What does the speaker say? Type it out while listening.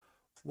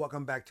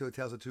Welcome back to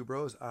Tales of Two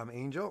Bros. I'm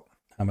Angel,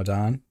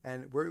 Hamadan.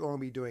 and we're going to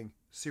be doing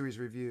series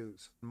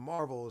reviews.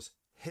 Marvel's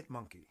Hit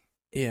Monkey.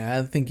 Yeah,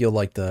 I think you'll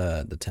like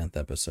the 10th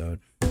episode.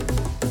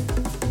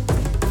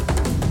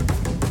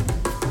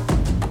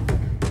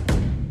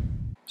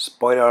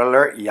 Spoiler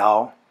alert,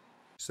 y'all.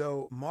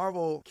 So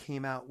Marvel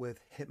came out with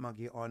Hit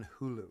Monkey on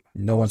Hulu.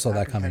 No one saw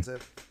that coming.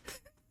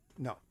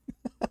 No,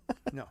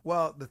 no.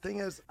 Well, the thing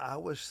is, I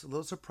was a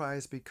little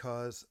surprised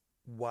because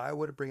why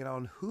would it bring it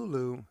on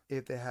Hulu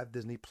if they have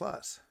Disney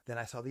Plus? Then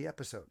I saw the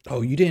episode.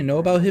 Oh, you didn't know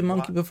about Hit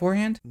Monkey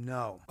beforehand?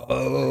 No.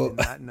 Oh. I did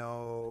not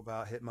know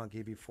about Hit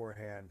Monkey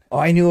beforehand. Oh,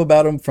 I knew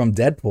about him from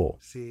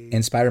Deadpool. See,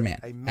 and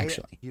Spider-Man,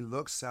 actually. He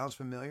looks, sounds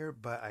familiar,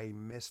 but I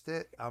missed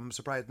it. I'm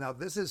surprised. Now,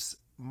 this is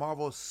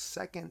Marvel's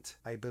second,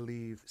 I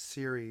believe,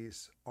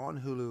 series on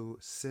Hulu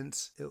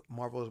since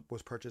Marvel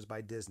was purchased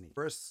by Disney.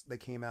 First, they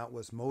came out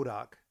was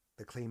MODOK,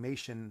 the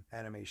claymation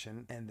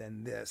animation, and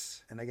then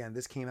this. And again,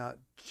 this came out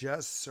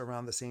just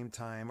around the same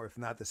time, or if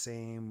not the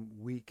same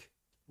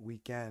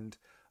weekend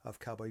of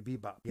Cowboy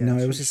Bebop. Yeah, no,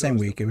 it was the same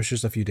week. It was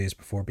just a few days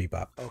before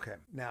Bebop. Okay.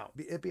 Now,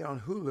 it being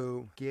on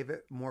Hulu gave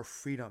it more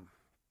freedom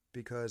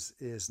because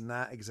it is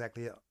not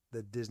exactly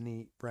the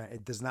Disney brand.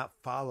 It does not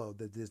follow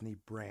the Disney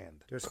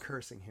brand. There's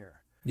cursing here.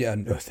 Yeah,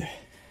 no.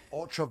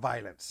 Ultra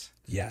violence.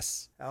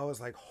 Yes. I was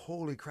like,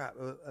 holy crap.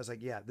 I was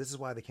like, yeah, this is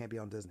why they can't be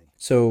on Disney.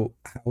 So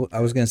I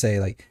was going to say,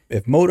 like,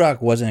 if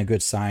MODOK wasn't a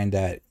good sign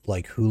that,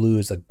 like, Hulu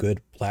is a good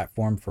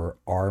platform for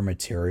our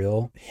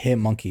material, Hit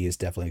Monkey is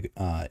definitely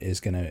is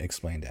going to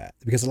explain that.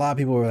 Because a lot of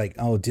people were like,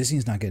 oh,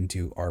 Disney's not going to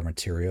do our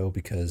material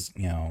because,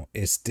 you know,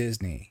 it's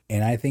Disney.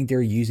 And I think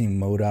they're using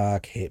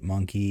MODOK, Hit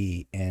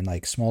Monkey, and,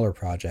 like, smaller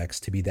projects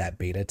to be that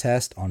beta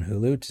test on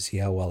Hulu to see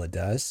how well it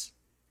does.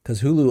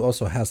 Because Hulu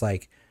also has,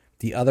 like,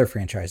 the other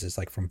franchises,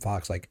 like, from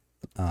Fox, like,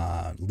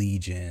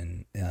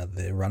 Legion,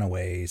 the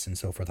Runaways, and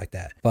so forth like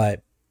that.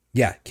 But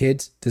yeah,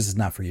 kids, this is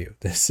not for you.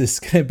 This is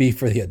gonna be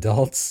for the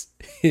adults.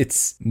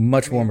 It's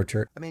much more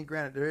mature. I mean,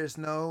 granted, there is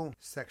no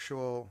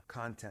sexual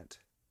content.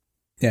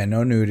 Yeah,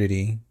 no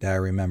nudity that I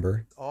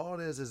remember. All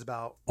it is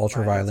about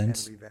ultra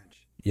violence and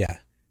revenge. Yeah,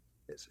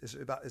 it's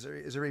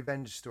a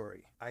revenge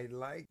story. I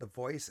like the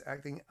voice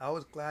acting. I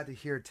was glad to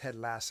hear Ted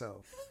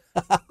Lasso.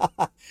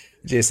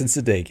 Jason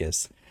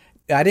Sudeikis.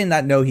 I did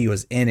not know he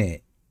was in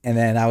it. And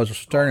then I was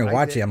starting to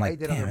watch it. I'm like,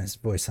 damn, his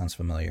voice sounds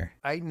familiar.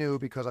 I knew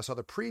because I saw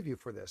the preview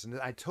for this, and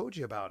I told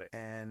you about it,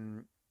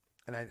 and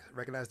I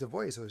recognized the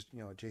voice. It was, you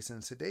know, Jason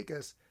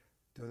Sudeikis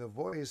doing the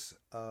voice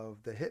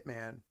of the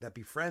hitman that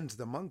befriends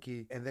the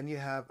monkey, and then you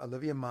have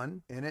Olivia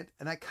Munn in it.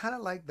 And I kind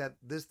of like that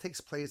this takes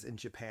place in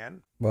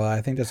Japan. Well,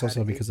 I think that's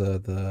also because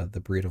of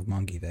the breed of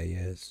monkey that he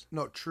is.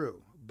 No,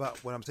 true.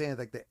 But what I'm saying is,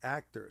 like, the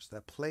actors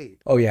that played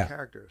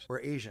characters were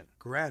Asian.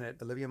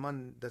 Granted, Olivia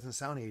Munn doesn't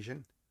sound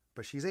Asian,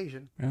 but she's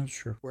Asian. Yeah, that's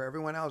true. Where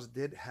everyone else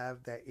did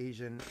have that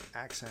Asian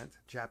accent,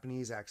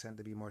 Japanese accent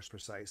to be more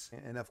precise.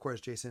 And of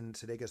course, Jason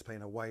Sudeikis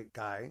playing a white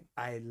guy.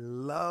 I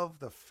love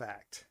the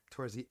fact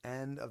towards the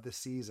end of the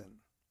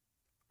season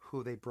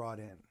who they brought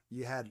in.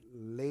 You had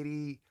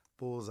Lady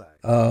Bullseye.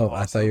 Oh, awesome.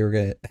 I thought you were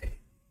going to...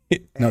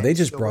 No, they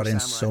just brought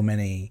in so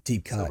many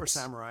deep cuts. Silver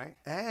Samurai.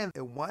 And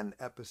in one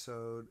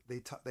episode,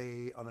 they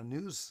on a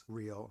news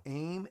reel,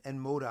 AIM and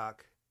MODOK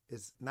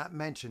is not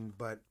mentioned,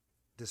 but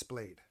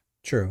displayed.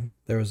 True.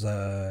 There was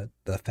the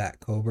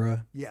Fat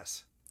Cobra.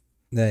 Yes.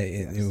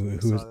 Who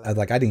was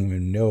like, I didn't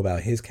even know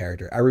about his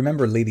character. I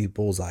remember Lady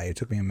Bullseye. It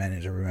took me a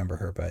minute to remember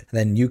her, but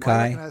then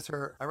Yukai.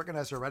 Well, I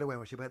recognized her right away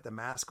when she put the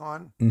mask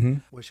on. Mm-hmm.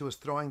 When she was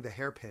throwing the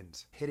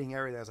hairpins, hitting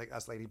area, I was like,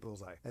 that's Lady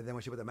Bullseye. And then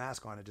when she put the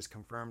mask on, it just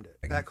confirmed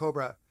it. Fat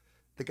Cobra,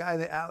 the guy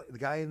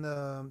in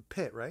the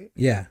pit, right?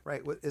 Yeah.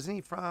 Right. Isn't he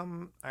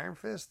from Iron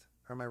Fist?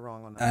 Or am I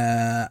wrong on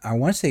that? I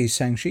want to say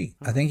Shang-Chi.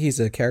 I think he's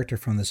a character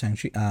from the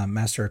Shang-Chi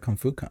Master of Kung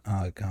Fu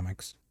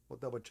comics. We'll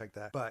double check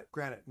that. But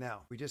granted,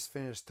 now we just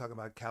finished talking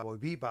about Cowboy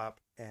Bebop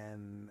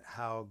and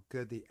how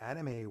good the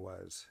anime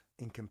was.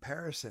 In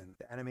comparison,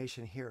 the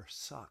animation here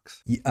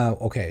sucks.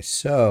 Okay,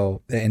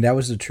 so, and that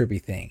was the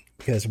trippy thing,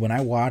 because when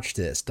I watched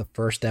this, the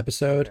first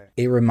episode,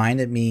 it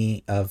reminded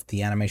me of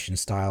the animation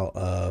style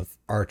of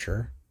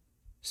Archer.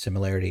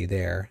 Similarity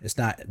there. It's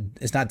not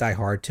Die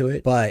Hard to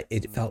it, but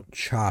it felt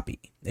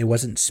choppy. It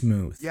wasn't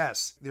smooth.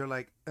 Yes, they're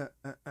like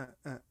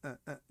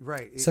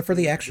right. Except for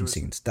the action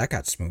scenes, that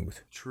got smooth.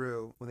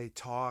 True. When they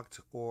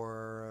talked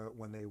or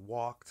when they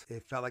walked,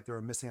 it felt like they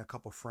were missing a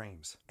couple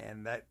frames,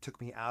 and that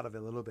took me out of it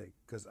a little bit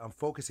because I'm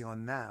focusing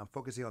on that. I'm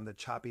focusing on the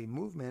choppy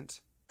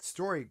movement.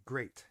 Story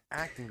great,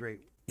 acting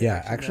great.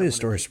 Yeah, actually the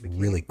story is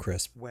really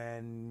crisp.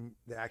 When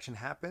the action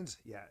happens,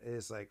 yeah, it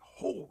is like,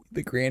 holy.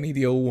 The granny,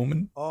 the old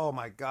woman. Oh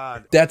my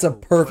God. That's a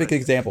perfect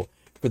example.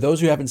 For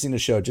those who haven't seen the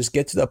show, just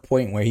get to the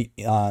point where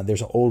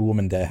there's an old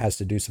woman that has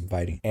to do some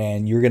fighting.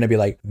 And you're going to be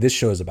like, this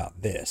show is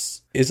about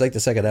this. It's like the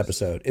second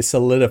episode. It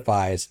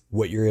solidifies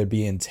what you're going to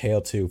be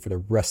entailed to for the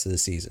rest of the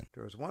season.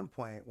 There was one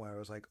point where I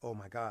was like, oh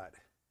my God.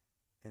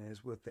 And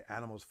it's with the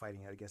animals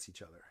fighting against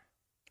each other.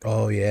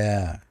 Oh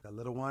yeah. That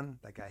little one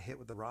that got hit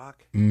with the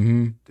rock.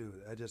 Mm-hmm.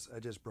 Dude, I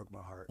just broke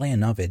my heart. Funny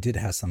enough, it did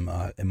have some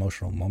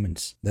emotional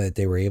moments that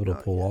they were able to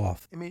pull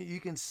off. I mean, you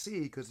can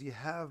see because you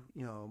have,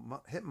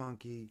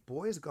 Hitmonkey.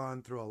 Boy's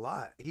gone through a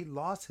lot. He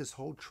lost his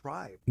whole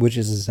tribe. Which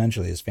is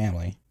essentially his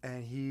family.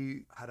 And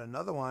he had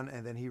another one,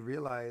 and then he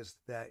realized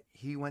that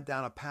he went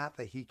down a path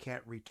that he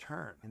can't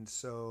return. And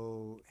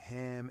so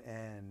him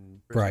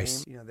and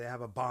Bryce, they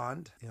have a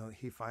bond.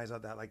 He finds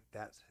out that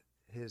that's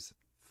his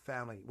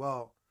family.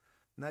 Well,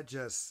 not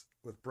just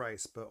with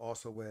Bryce, but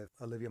also with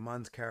Olivia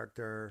Munn's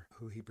character,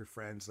 who he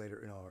befriends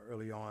later,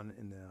 early on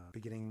in the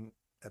beginning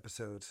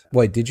episodes.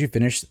 Wait, did you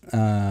finish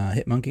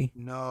Hitmonkey?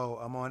 No,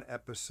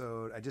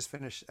 I just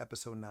finished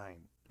episode 9.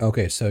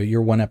 Okay, so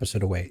you're one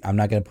episode away. I'm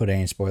not going to put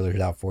any spoilers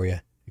out for you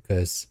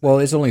because, well,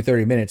 it's only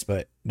 30 minutes,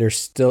 but there's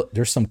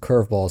some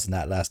curveballs in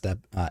that last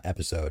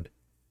episode.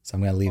 So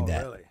I'm going to leave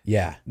that. Really?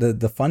 Yeah.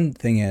 The fun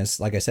thing is,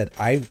 like I said,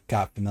 I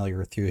got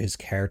familiar through his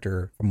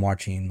character from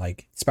watching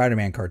like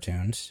Spider-Man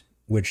cartoons,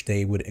 which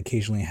they would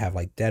occasionally have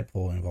like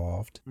Deadpool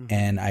involved. Mm-hmm.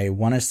 And I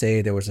want to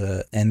say there was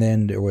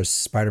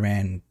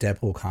Spider-Man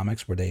Deadpool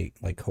comics where they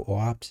like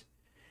co-opt.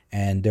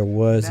 And there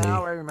was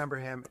I remember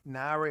him.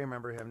 Now I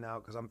remember him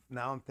because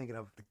I'm thinking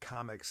of the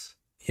comics.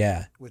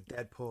 Yeah. With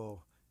Deadpool.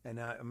 And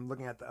I'm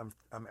looking at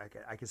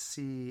I can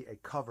see a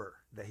cover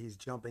that he's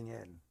jumping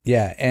in.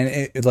 Yeah, and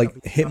it like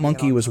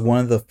Hitmonkey was one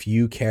of the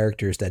few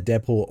characters that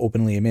Deadpool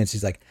openly admits.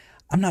 He's like,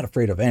 I'm not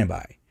afraid of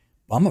anybody.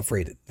 I'm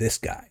afraid of this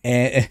guy.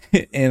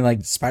 And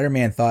like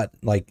Spider-Man thought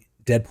like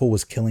Deadpool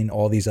was killing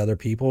all these other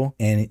people,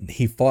 and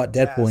he fought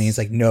Deadpool, and he's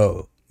like,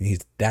 no,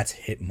 that's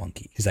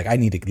Hitmonkey. He's like, I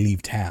need to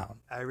leave town.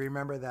 I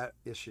remember that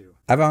issue.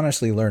 I've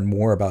honestly learned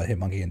more about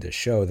Hitmonkey in this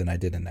show than I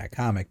did in that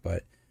comic,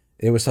 but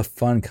it was a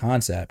fun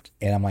concept,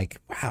 and I'm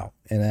like, wow.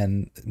 And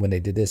then when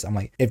they did this, I'm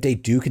like, if they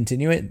do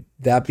continue it,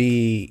 that'd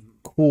be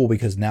cool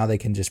because now they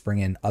can just bring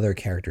in other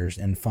characters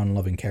and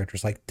fun-loving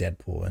characters like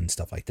Deadpool and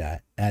stuff like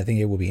that. And I think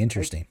it will be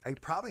interesting. I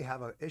probably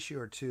have an issue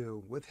or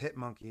two with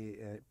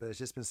Hitmonkey, but it's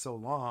just been so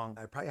long.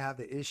 I probably have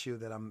the issue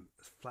that I'm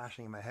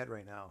flashing in my head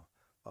right now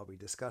while we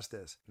discuss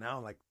this. Now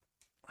I'm like,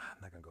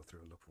 I'm not gonna go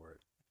through and look for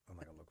it. I'm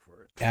not gonna look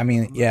for it. I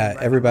mean,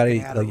 everybody,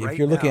 like if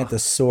you're looking at the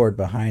sword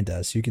behind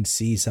us, you can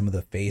see some of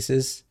the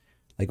faces.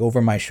 Like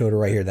over my shoulder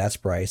right here, that's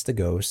Bryce the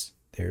Ghost.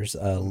 There's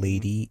a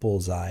Lady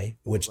Bullseye,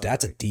 which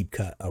that's a deep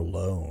cut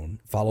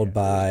alone. Followed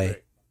by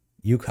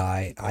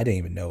Yukai. I didn't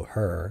even know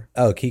her.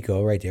 Oh,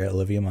 Kiko right there,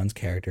 Olivia Munn's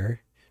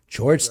character.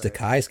 George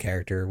Takei's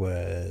character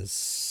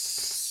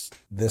was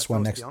this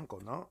one next. The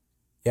uncle, no?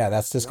 Yeah,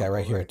 that's this guy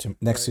right here,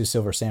 next to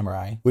Silver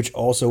Samurai, which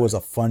also was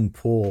a fun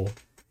pull.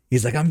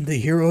 He's like, I'm the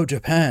hero of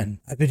Japan.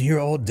 I've been here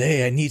all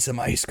day. I need some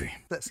ice cream.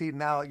 See,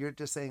 now you're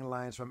just saying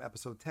lines from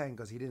episode 10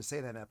 because he didn't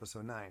say that in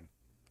episode 9.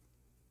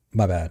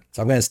 My bad.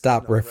 So I'm going to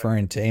stop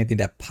referring to anything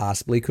that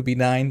possibly could be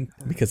 9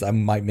 because I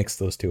might mix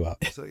those two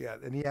up. So yeah,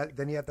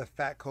 then you have the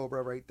fat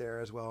cobra right there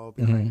as well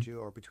behind you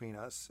or between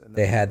us. And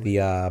they had the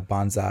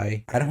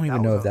bonsai. I don't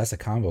even know if that's a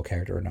combo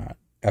character or not.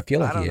 I feel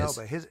like he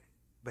is.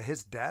 But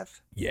his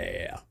death.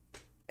 Yeah,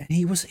 and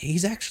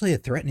he's actually a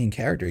threatening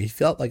character. He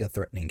felt like a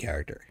threatening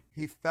character.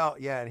 He felt,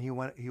 and he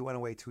went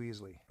away too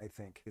easily, I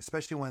think.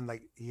 Especially when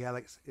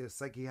it's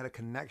like he had a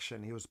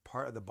connection. He was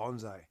part of the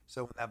bonsai.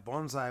 So when that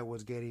bonsai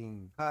was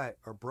getting cut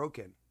or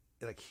broken,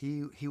 like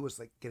he was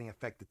like getting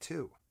affected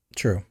too.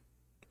 True.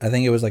 I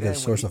think it was like a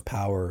source of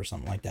power or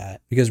something like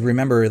that. Because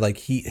remember, like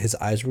his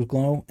eyes would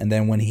glow, and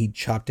then when he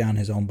chopped down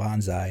his own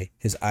bonsai,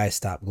 his eyes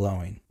stopped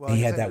glowing. Well, and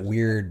he had that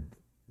weird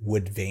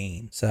wood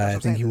vein. So I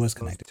think he was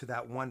connected to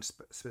that one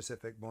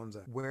specific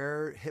bonsai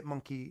where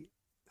Hitmonkey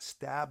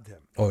stabbed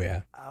him. Oh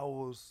yeah, I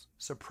was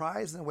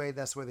surprised in a way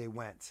that's where they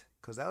went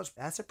because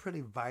that's a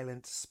pretty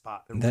violent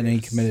spot. And then he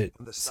committed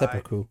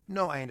seppuku.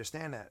 No, I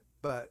understand that,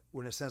 but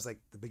when it says like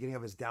the beginning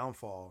of his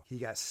downfall, he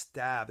got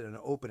stabbed in an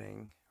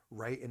opening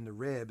right in the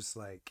ribs,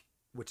 like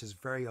which is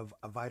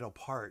a vital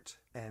part.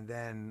 And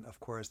then of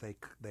course they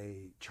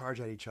charge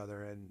at each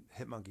other, and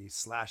Hitmonkey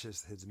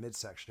slashes his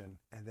midsection,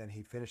 and then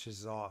he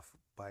finishes off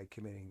by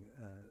committing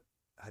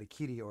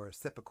harikiri or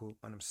seppuku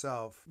on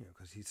himself,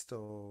 because he's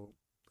still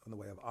on the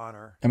way of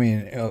honor. I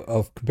mean,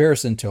 of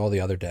comparison to all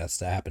the other deaths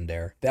that happened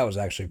there, that was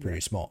actually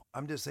pretty small.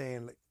 I'm just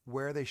saying, like,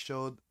 where they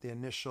showed the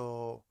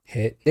initial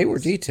hit, they were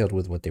detailed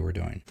with what they were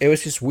doing. It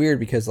was just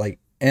weird because like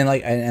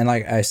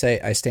I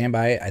say, I stand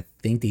by it. I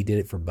think they did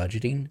it for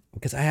budgeting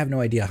because I have no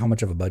idea how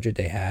much of a budget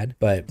they had,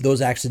 but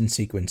those action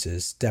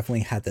sequences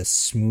definitely had the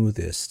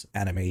smoothest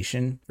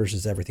animation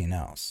versus everything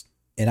else.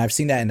 And I've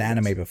seen that in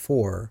anime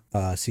before.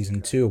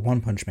 Season 2 of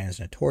One Punch Man is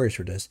notorious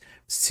for this.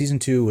 Season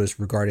 2 was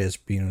regarded as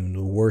being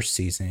the worst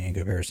season in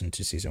comparison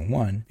to season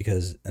 1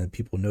 because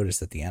people noticed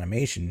that the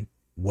animation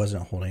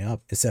wasn't holding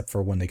up except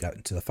for when they got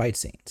into the fight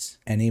scenes.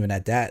 And even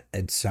at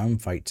some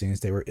fight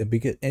scenes,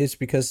 it's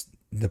because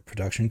the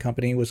production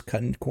company was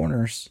cutting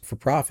corners for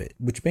profit,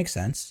 which makes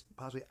sense.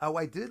 Possibly. Oh,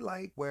 I did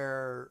like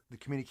where the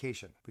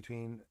communication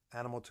between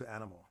animal to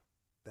animal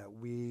that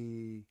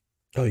we...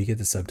 Oh, you get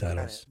the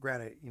subtitles.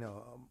 Granted,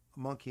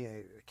 monkey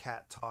and a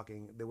cat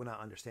talking, they would not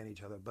understand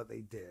each other, but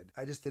they did.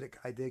 I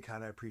did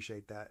kind of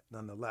appreciate that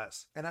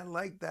nonetheless. And I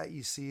like that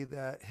you see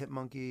that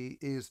Hitmonkey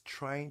is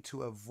trying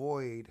to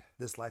avoid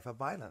this life of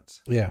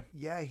violence. Yeah.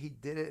 Yeah, he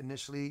did it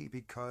initially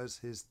because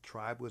his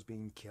tribe was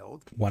being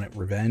killed. Wanted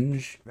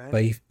revenge, Right?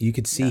 but you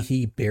could see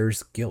he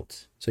bears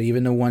guilt. So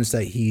even the ones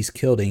that he's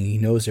killed and he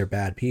knows they're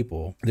bad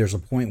people, there's a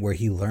point where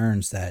he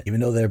learns that even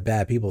though they're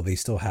bad people, they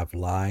still have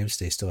lives,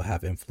 they still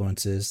have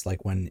influences.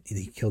 Like when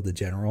he killed the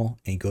general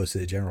and he goes to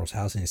the general's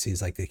house and he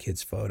sees like the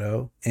kid's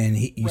photo, and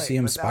you see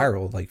him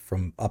spiral like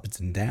from ups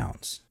and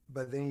downs.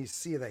 But then you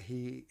see that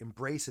he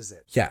embraces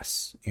it.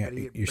 Yes,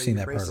 you're seeing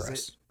that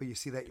progress. But you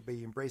see that,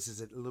 he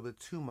embraces it a little bit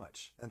too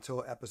much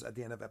until at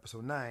the end of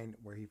episode 9,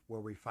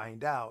 where we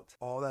find out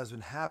all that's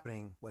been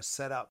happening was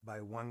set up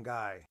by one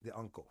guy, the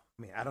uncle.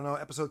 I mean, I don't know,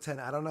 episode 10,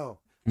 I don't know.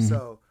 Mm-hmm.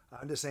 So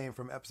I'm just saying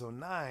from episode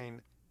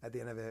 9, at the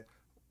end of it,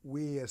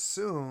 we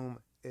assume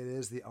it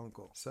is the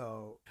uncle.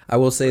 So I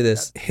will say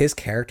this: his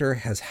character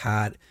has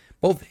had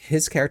both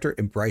his character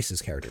and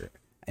Bryce's character,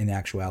 in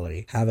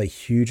actuality, have a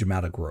huge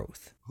amount of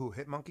growth. Who,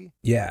 Hitmonkey?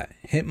 Yeah,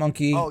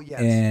 Hitmonkey. Oh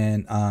yes.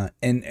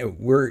 And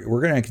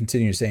we're gonna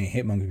continue saying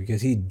Hitmonkey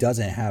because he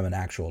doesn't have an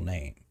actual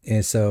name,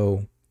 and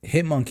so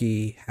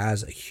Hitmonkey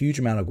has a huge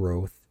amount of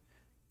growth,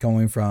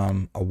 going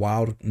from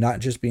not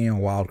just being a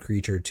wild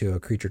creature to a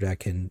creature that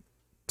can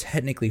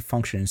technically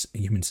function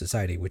in human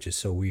society, which is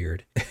so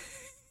weird.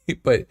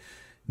 But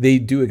they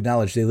do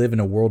acknowledge they live in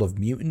a world of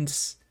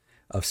mutants,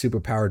 of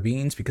superpowered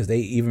beings, because they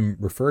even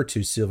refer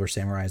to Silver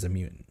Samurai as a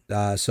mutant.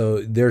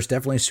 So there's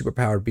definitely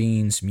superpowered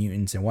beings,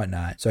 mutants, and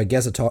whatnot. So I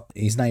guess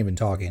he's not even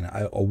talking.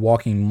 A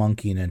walking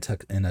monkey in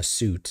a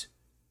suit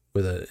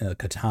with a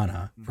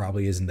katana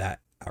probably isn't that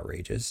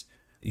outrageous.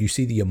 You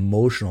see the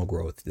emotional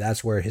growth.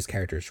 That's where his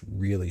character is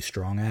really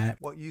strong at.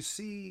 Well, you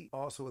see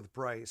also with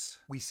Bryce,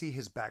 we see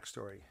his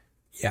backstory.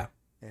 Yeah.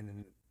 And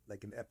in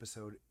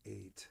episode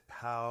 8,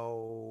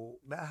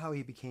 not how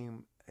he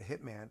became a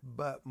hitman,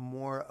 but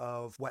more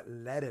of what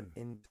led him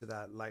into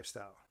that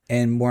lifestyle.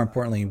 And more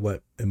importantly,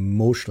 what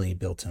emotionally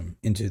built him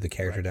into the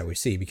character that we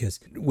see. Because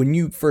when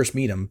you first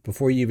meet him,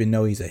 before you even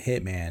know he's a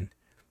hitman,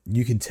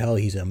 you can tell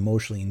he's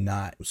emotionally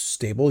not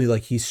stable.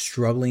 He's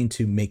struggling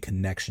to make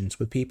connections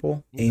with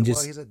people.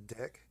 He's a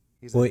dick.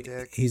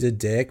 He's a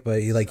dick,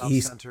 but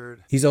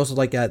he's also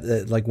like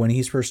like when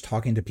he's first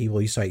talking to people,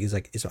 he's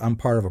like, I'm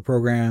part of a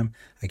program.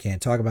 I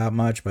can't talk about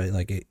much, but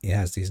like it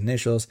has these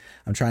initials.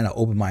 I'm trying to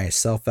open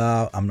myself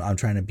out. I'm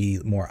trying to be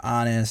more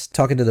honest.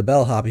 Talking to the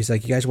bellhop, he's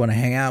like, you guys want to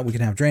hang out? We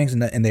can have drinks,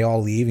 and they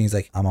all leave. And he's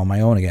like, I'm on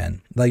my own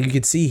again. Like you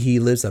could see he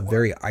lives a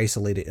very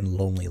isolated and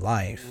lonely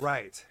life.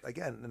 Right.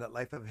 Again, the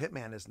life of a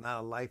hitman is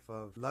not a life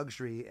of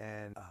luxury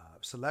and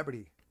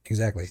celebrity.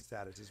 Exactly.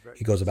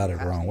 He goes about it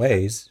the wrong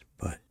ways,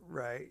 but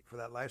right, for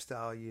that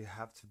lifestyle, you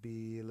have to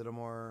be a little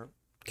more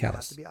callous. You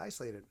have to be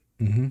isolated.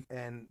 Mm-hmm.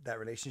 And that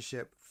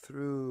relationship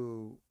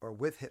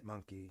with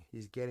Hitmonkey,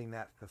 he's getting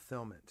that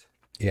fulfillment.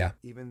 Yeah.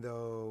 Even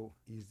though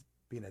he's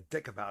being a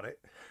dick about it,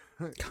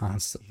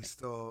 constantly. He's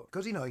still,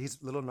 because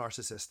he's a little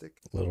narcissistic.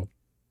 Little.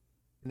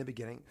 In the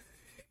beginning.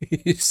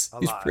 he's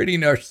pretty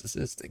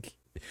narcissistic.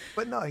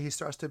 But no, he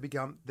starts to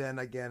become, then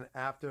again,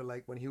 after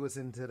like when he was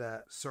into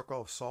that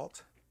circle of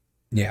salt.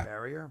 Yeah.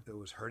 Barrier that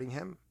was hurting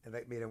him, and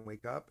that made him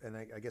wake up, and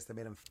I guess that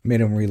made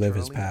him relive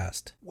his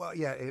past. Well,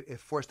 yeah,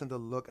 it forced him to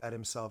look at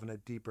himself in a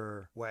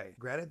deeper way.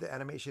 Granted, the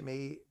animation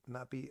may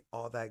not be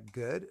all that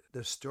good.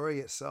 The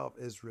story itself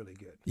is really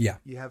good. Yeah,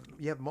 you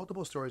have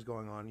multiple stories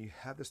going on. You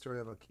have the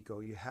story of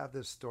Akiko. You have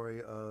the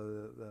story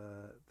of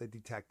the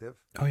detective.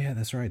 Oh yeah,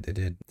 that's right. They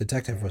did.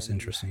 Detective was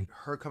interesting.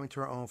 Her coming to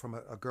her own from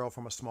a girl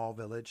from a small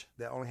village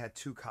that only had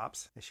 2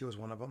 cops, and she was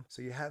one of them.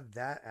 So you have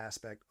that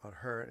aspect on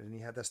her, and you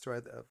have that story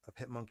of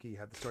Hitmonkey.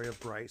 The story of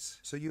Bryce.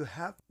 So you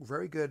have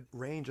very good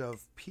range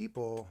of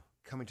people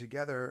coming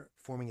together,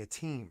 forming a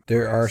team.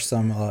 There are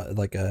some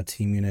like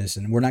team units,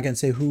 and we're not going to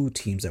say who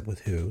teams up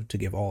with who to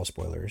give all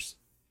spoilers,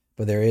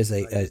 but there is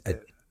I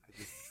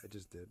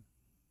just did.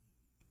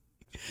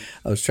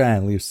 I was trying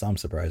to leave some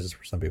surprises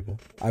for some people.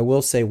 I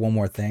will say one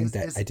more thing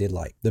that I did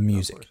like. The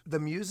music. The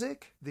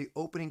music, the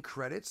opening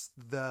credits,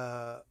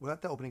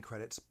 not the opening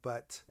credits,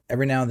 but...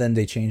 Every now and then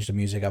they change the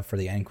music up for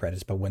the end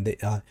credits, but when they,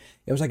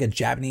 it was like a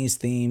Japanese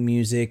theme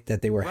music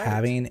that they were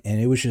having,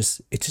 and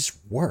it just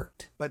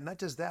worked. But not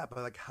just that, but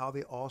like how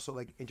they also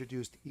like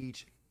introduced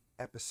each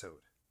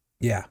episode.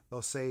 Yeah.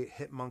 They'll say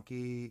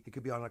Hitmonkey, it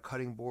could be on a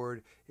cutting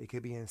board, it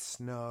could be in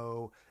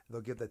snow, they'll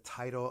give the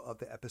title of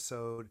the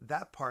episode.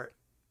 That part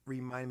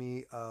remind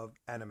me of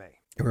anime.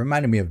 It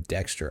reminded me of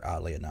Dexter,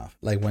 oddly enough.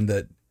 Like when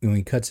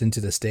he cuts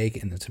into the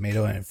steak and the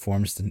tomato and it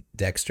forms the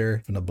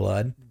Dexter from the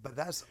blood. But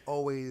that's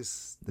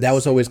always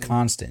always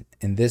constant.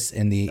 In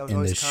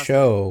the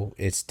show,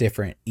 it's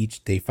different.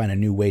 They find a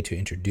new way to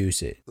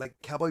introduce it. Like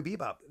Cowboy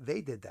Bebop,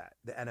 they did that,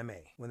 the anime.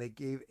 When they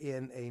gave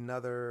in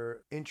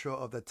another intro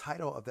of the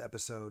title of the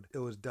episode, it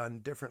was done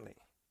differently.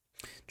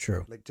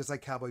 True. Like just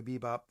like Cowboy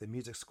Bebop, the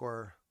music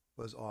score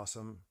was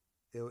awesome.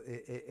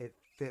 It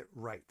fit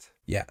right.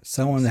 Yeah,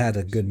 someone had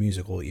a good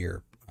musical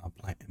ear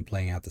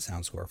playing out the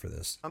sound score for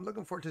this. I'm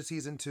looking forward to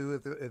season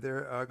 2 if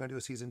they're going to do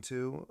a season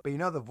 2.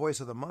 But the voice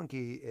of the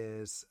monkey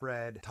is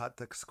Fred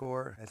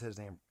Tatasciore. That's his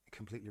name.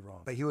 Completely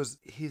wrong. But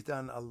he's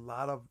done a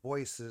lot of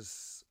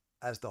voices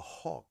as the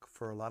Hulk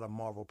for a lot of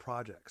Marvel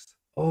projects.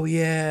 Oh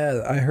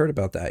yeah, I heard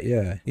about that.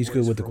 Yeah, he's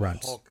good with the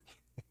grunts. Hulk.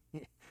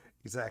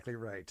 Exactly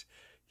right.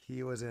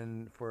 He was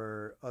in,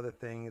 for other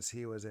things,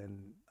 he was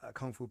in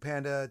Kung Fu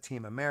Panda,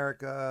 Team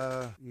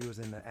America. He was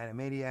in the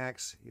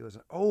Animaniacs. He was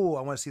in, I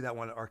want to see that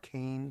one,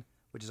 Arcane,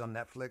 which is on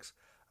Netflix.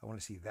 I want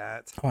to see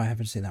that. Oh, I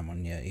haven't seen that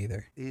one yet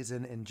either. He's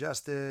in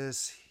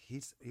Injustice.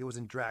 He was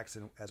in Drax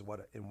as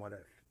What If.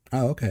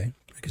 Oh, okay.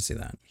 I can see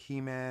that.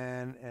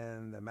 He-Man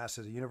and the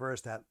Masters of the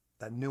Universe, that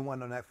new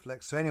one on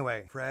Netflix. So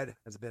anyway, Fred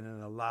has been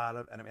in a lot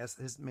of,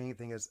 his main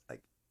thing is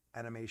like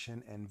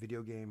animation and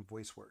video game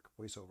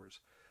voiceovers,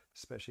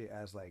 especially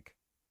as like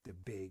the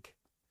big,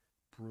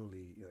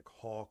 brutally like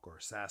Hulk or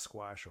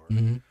Sasquatch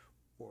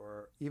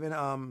or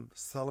even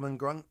Solomon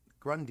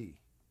Grundy.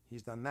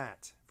 He's done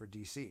that for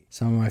DC.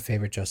 Some of my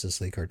favorite Justice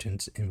League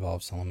cartoons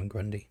involve Solomon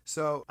Grundy.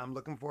 So I'm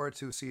looking forward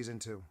to season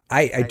 2.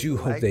 I do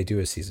hope they do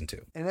a season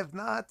 2. And if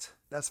not,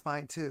 that's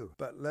fine too.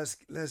 But let's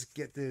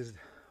get this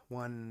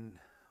one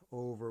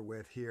over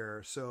with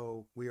here.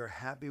 So we are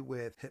happy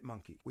with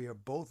Hitmonkey. We are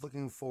both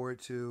looking forward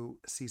to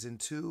season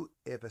 2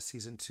 if a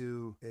season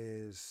 2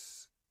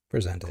 is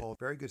presented. Called.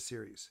 Very good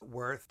series.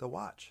 Worth the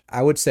watch.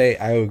 I would say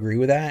I agree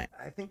with that.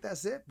 I think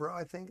that's it, bro.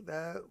 I think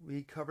that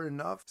we covered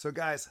enough. So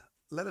guys,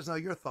 let us know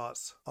your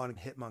thoughts on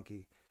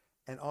Hitmonkey.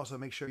 And also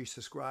make sure you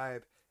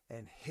subscribe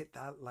and hit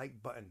that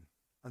like button.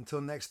 Until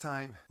next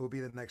time, we'll be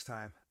the next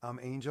time. I'm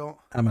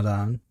Angel. I'm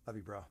Adon. Love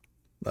you, bro.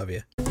 Love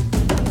you.